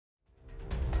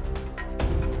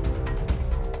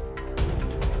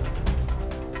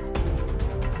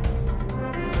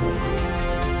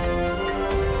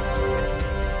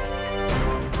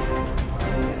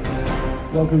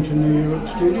Welcome to New Europe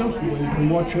Studios, where you can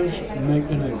watch us and make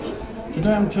the news.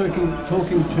 Today I'm talking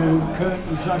to Kurt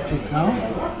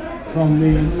Zatloukal from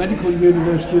the Medical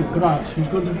University of Graz, who's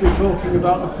going to be talking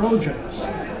about the projects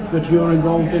that you're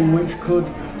involved in which could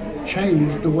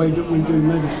change the way that we do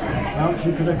medicine. Perhaps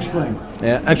you could explain.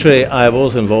 Yeah, actually I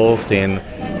was involved in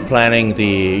planning the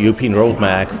European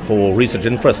roadmap for research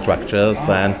infrastructures,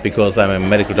 and because I'm a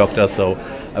medical doctor, so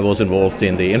I was involved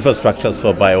in the infrastructures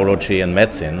for biology and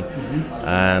medicine.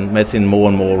 And medicine more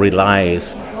and more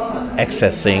relies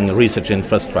accessing research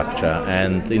infrastructure,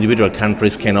 and individual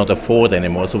countries cannot afford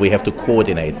anymore, so we have to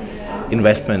coordinate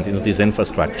investment into this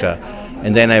infrastructure.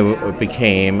 And then I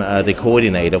became the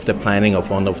coordinator of the planning of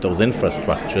one of those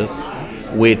infrastructures,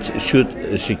 which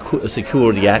should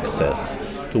secure the access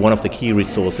to one of the key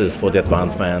resources for the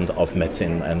advancement of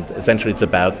medicine. And essentially it's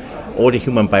about all the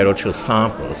human biological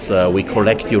samples we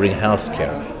collect during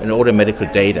healthcare and all the medical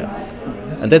data.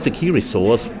 And that's a key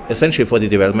resource essentially for the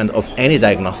development of any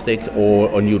diagnostic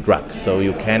or new drugs. So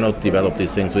you cannot develop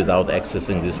these things without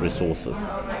accessing these resources.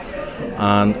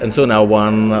 And so now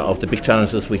one of the big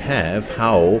challenges we have,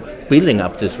 how building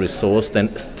up this resource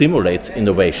then stimulates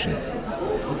innovation.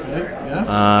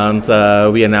 And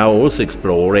we are now also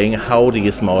exploring how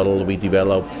this model we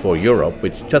developed for Europe,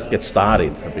 which just gets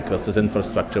started because this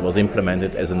infrastructure was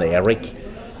implemented as an ERIC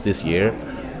this year,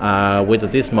 whether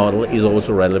this model is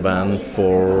also relevant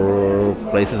for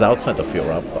places outside of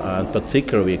Europe, and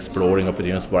particularly exploring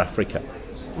opportunities for Africa.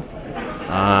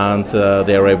 And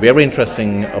there a very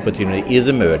interesting opportunity is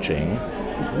emerging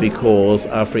because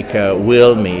Africa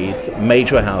will meet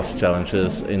major health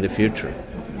challenges in the future.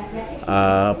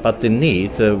 But they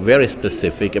need very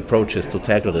specific approaches to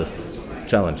tackle these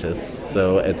challenges.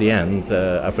 So at the end,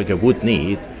 Africa would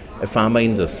need a pharma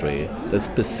industry that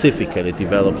specifically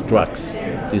develops drugs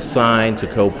designed to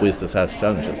cope with these health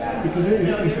challenges. Because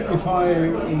if I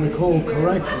recall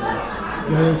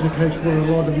correctly, there is a case where a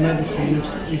lot of medicine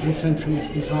is essentially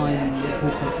designed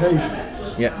for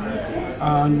Caucasians. Yeah.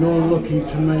 And you're looking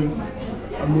to make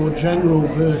a more general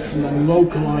version and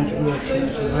localized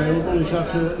versions available. Is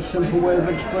that a simple way of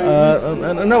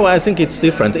explaining it? No, I think it's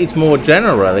different. It's more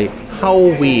generally how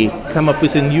we come up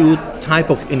with a new type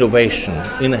of innovation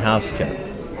in healthcare.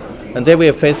 And there we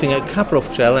are facing a couple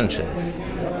of challenges.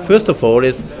 First of all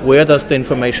is, where does the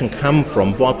information come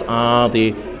from? What are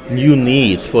the new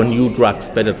needs for new drugs,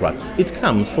 better drugs? It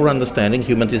comes for understanding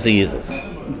human diseases.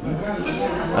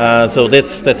 So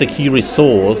that's a key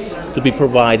resource to be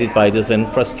provided by this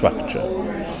infrastructure.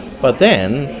 But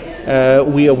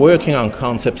then we are working on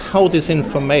concept how this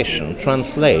information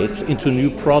translates into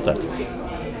new products.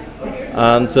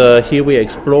 And here we are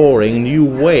exploring new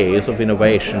ways of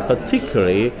innovation,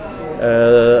 particularly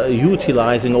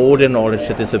utilizing all the knowledge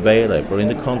that is available in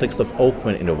the context of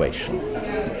open innovation.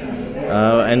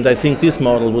 And I think this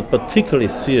model would particularly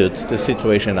suit the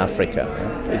situation in Africa.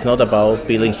 It's not about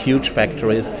building huge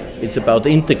factories, it's about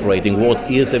integrating what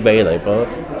is available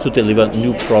to deliver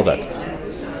new products.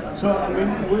 So, I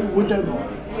mean, would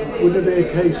there be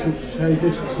a case of, say,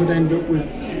 this could end up with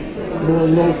more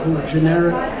local,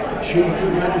 generic,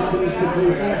 cheaper medicines for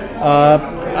people?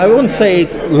 I wouldn't say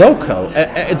local.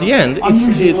 At the end,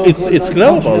 it's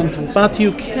global, but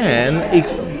you can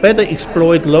better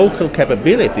exploit local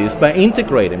capabilities by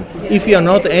integrating. If you are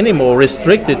not anymore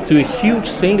restricted to a huge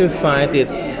single-sided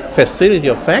facility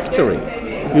or factory,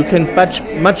 you can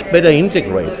much better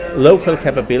integrate local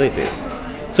capabilities.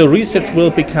 So research will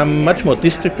become much more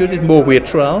distributed, more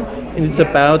virtual, and it's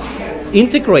about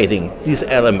integrating these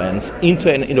elements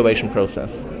into an innovation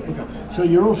process. Okay. So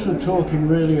you're also talking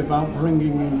really about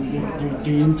bringing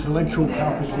the intellectual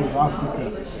capital of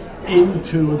Africa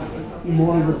into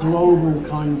more of a global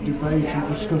kind of debate and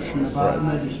discussion about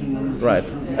medicine and the future.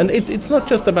 Right. And it's not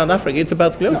just about Africa, it's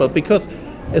about global, because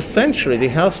essentially the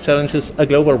health challenges are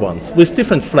global ones with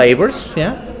different flavors,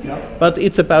 but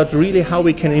it's about really how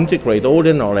we can integrate all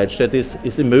the knowledge that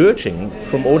is emerging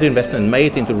from all the investment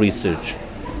made into research,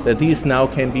 that these now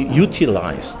can be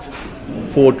utilized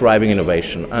for driving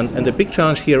innovation. And the big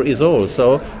challenge here is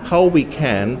also how we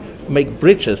can make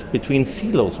bridges between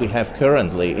silos we have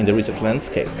currently in the research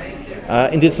landscape.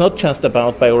 And it's not just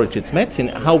about biology, it's medicine,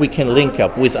 how we can link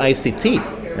up with ICT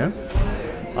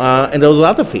and those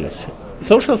other fields,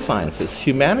 social sciences,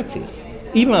 humanities,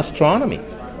 even astronomy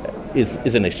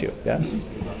is an issue.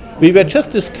 We were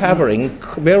just discovering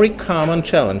very common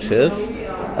challenges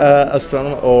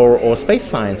astronomy or space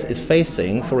science is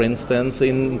facing, for instance,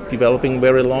 in developing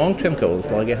very long-term goals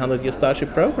like a 100-year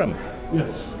Starship program.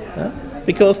 Yes.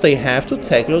 Because they have to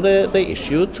tackle the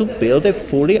issue to build a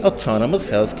fully autonomous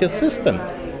healthcare system.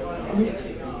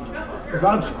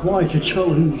 that's quite a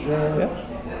challenge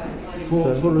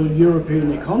for a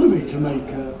European economy to make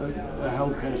a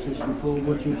healthcare system for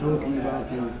what you're talking about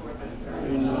in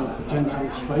potential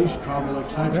space travel,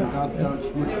 etc.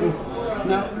 That's much different.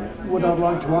 Now, what I'd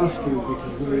like to ask you,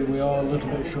 because we are a little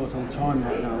bit short on time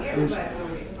right now, is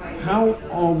how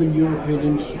are the European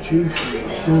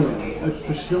institutions doing at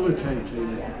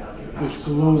facilitating this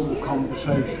global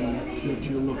conversation that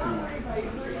you're looking at?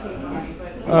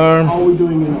 Are we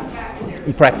doing enough?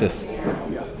 In practice.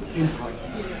 Yeah, in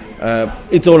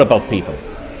practice. It's all about people.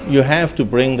 You have to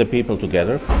bring the people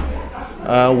together.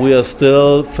 We are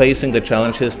still facing the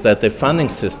challenges that the funding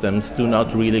systems do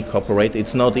not really cooperate.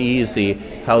 It's not easy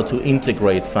how to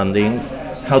integrate fundings,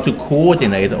 how to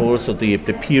coordinate also the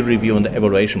peer review and the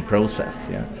evaluation process.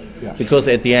 Yeah? Yes. Because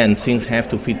at the end, things have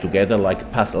to fit together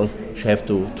like puzzles, which have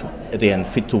to at the end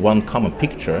fit to one common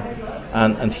picture.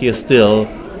 And here still,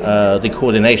 the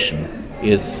coordination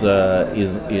is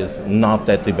not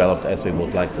that developed as we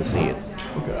would like to see it.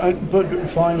 Okay. But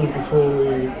finally, before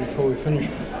we finish,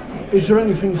 is there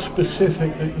anything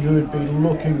specific that you would be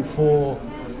looking for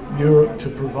Europe to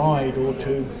provide or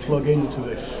to plug into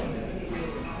this?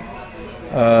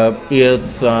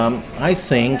 I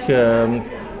think,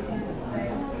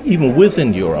 even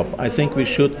within Europe, I think we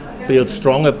should build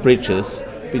stronger bridges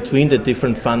between the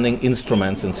different funding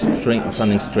instruments and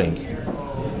funding streams.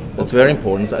 That's very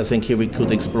important. I think here we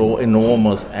could explore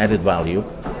enormous added value.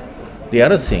 The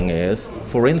other thing is,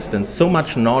 for instance, so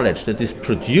much knowledge that is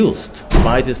produced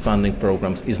by these funding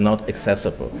programs is not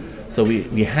accessible. So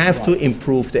we have to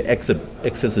improve the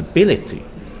accessibility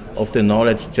of the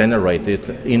knowledge generated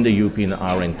in the European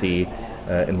R&D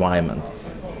environment.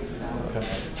 Okay.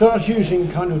 So that's using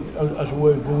kind of as a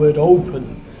word, the word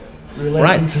open,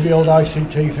 relating to the old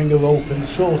ICT thing of open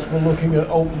source. We're looking at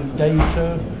open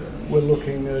data, we're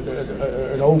looking at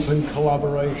open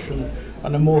collaboration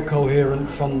and a more coherent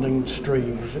funding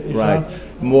streams. Is that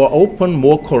more open,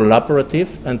 more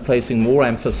collaborative, and placing more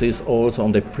emphasis also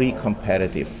on the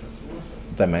pre-competitive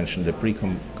dimension, the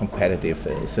pre-competitive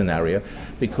scenario,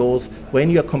 because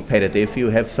when you're competitive, you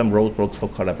have some roadblocks for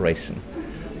collaboration.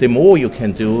 The more you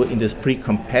can do in this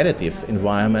pre-competitive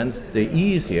environment, the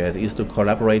easier it is to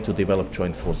collaborate to develop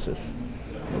joint forces.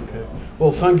 Okay.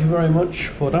 Well, thank you very much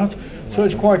for that. So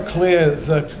it's quite clear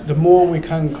that the more we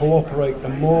can cooperate, the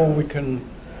more we can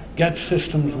get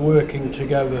systems working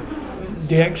together,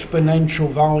 the exponential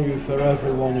value for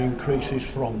everyone increases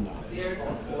from that.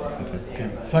 Okay.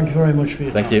 Thank you very much for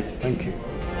your time. Thank you. Thank you.